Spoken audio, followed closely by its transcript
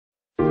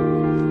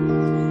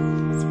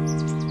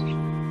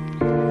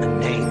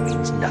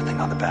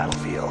nothing on the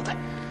battlefield.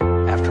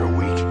 After a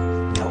week,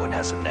 no one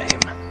has a name.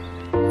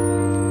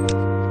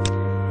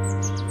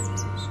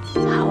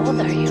 How old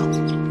are you?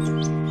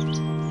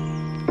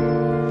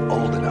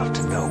 Old enough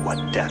to know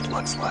what death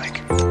looks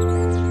like.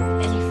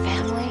 Any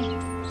family?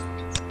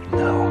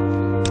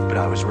 No, but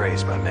I was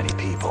raised by many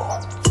people.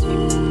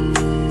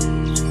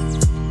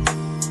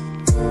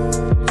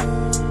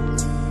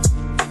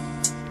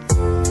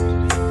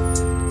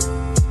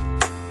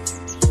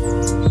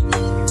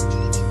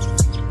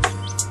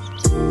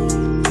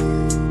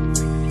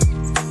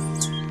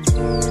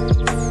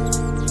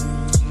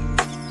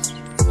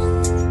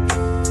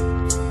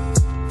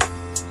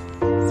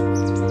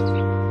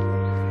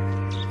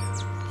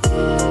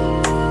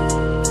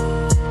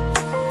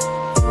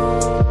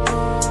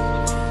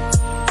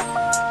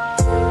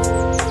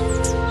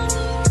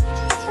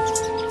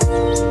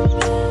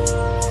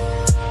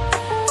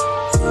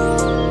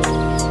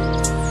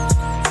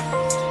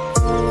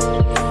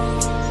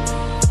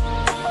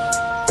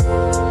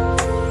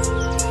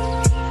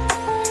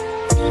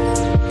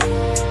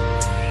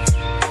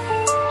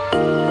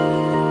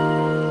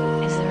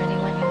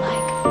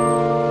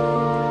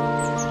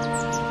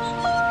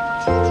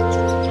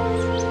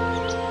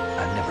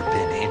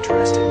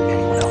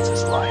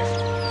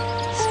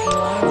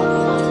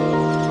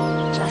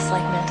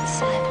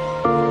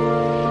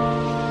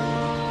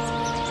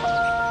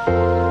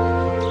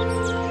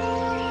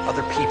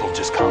 Other people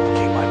just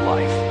complicate my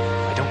life.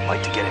 I don't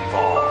like to get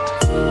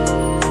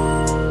involved.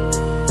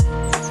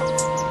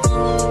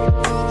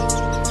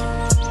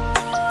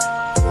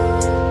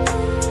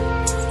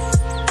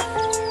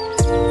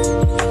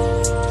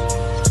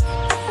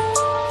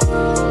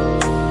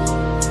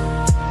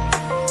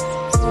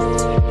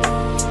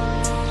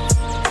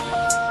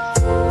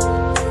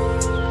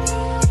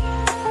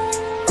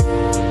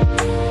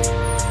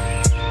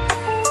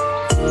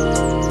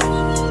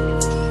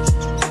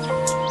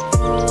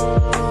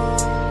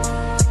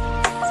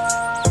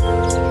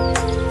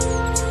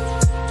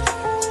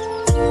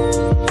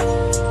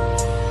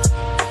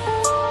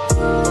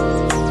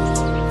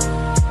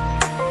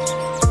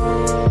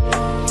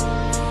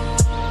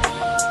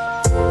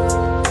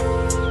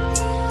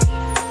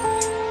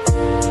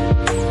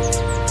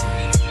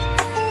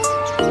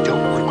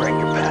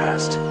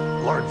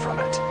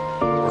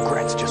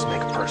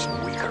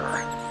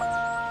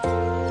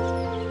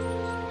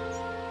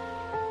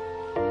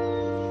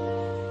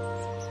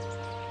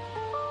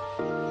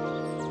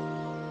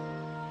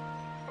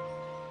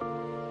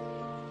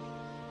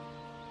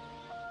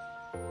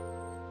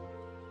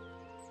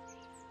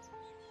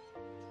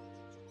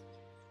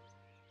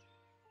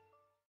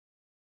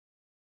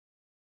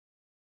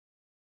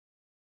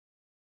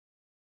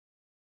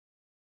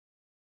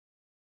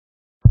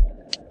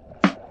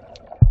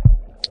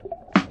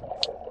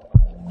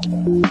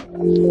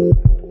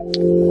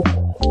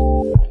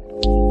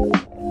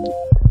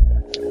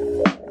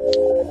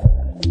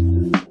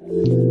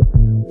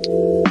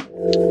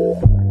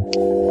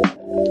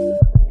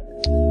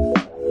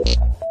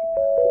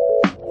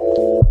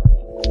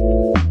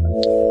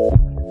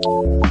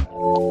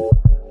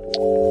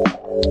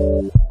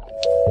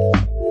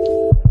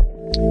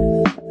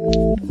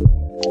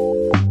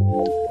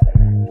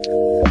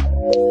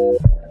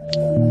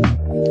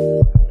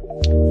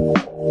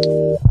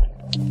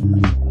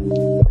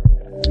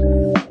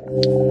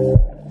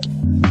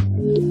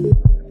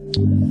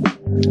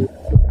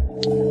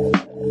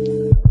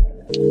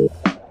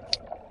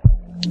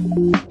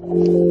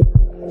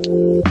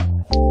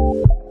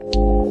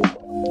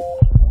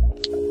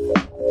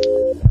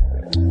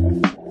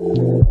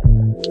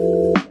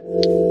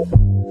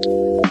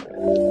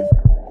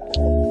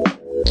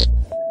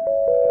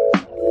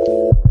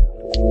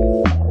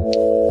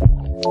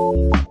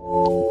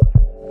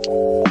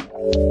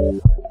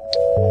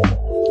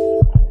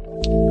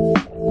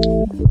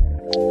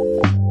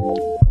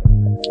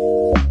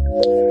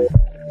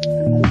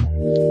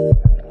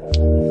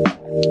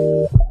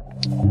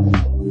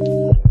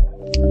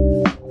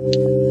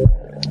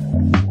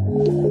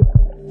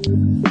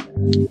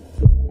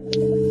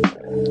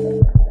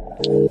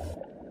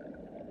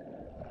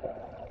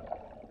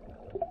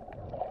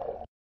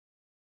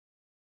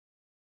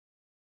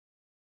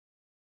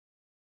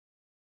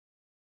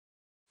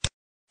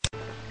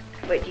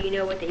 But do you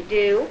know what they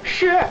do?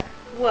 Sure.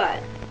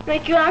 What?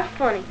 Make you act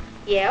funny.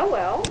 Yeah,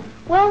 well,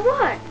 Well,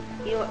 what?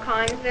 you know what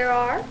kinds there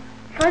are?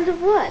 Kinds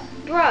of what?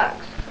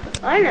 Drugs.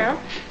 I know.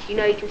 You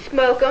know you can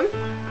smoke them,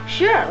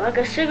 Sure, like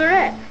a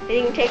cigarette. and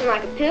you can take them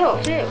like a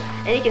pill, too.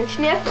 And you can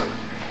sniff them.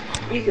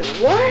 You can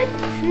what?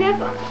 Sniff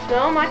them.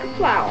 Smell them like a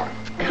flower.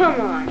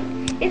 Come on.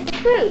 It's the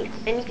truth.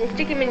 And you can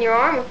stick them in your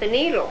arm with a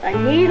needle. A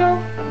needle?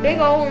 A big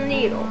old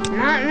needle.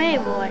 Not me,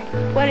 boy.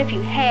 What if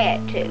you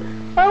had to?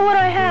 Why would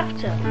I have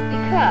to?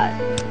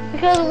 Because.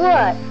 Because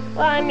what?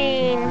 Well, I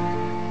mean,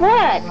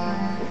 What?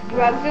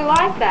 drugs are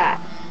like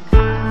that.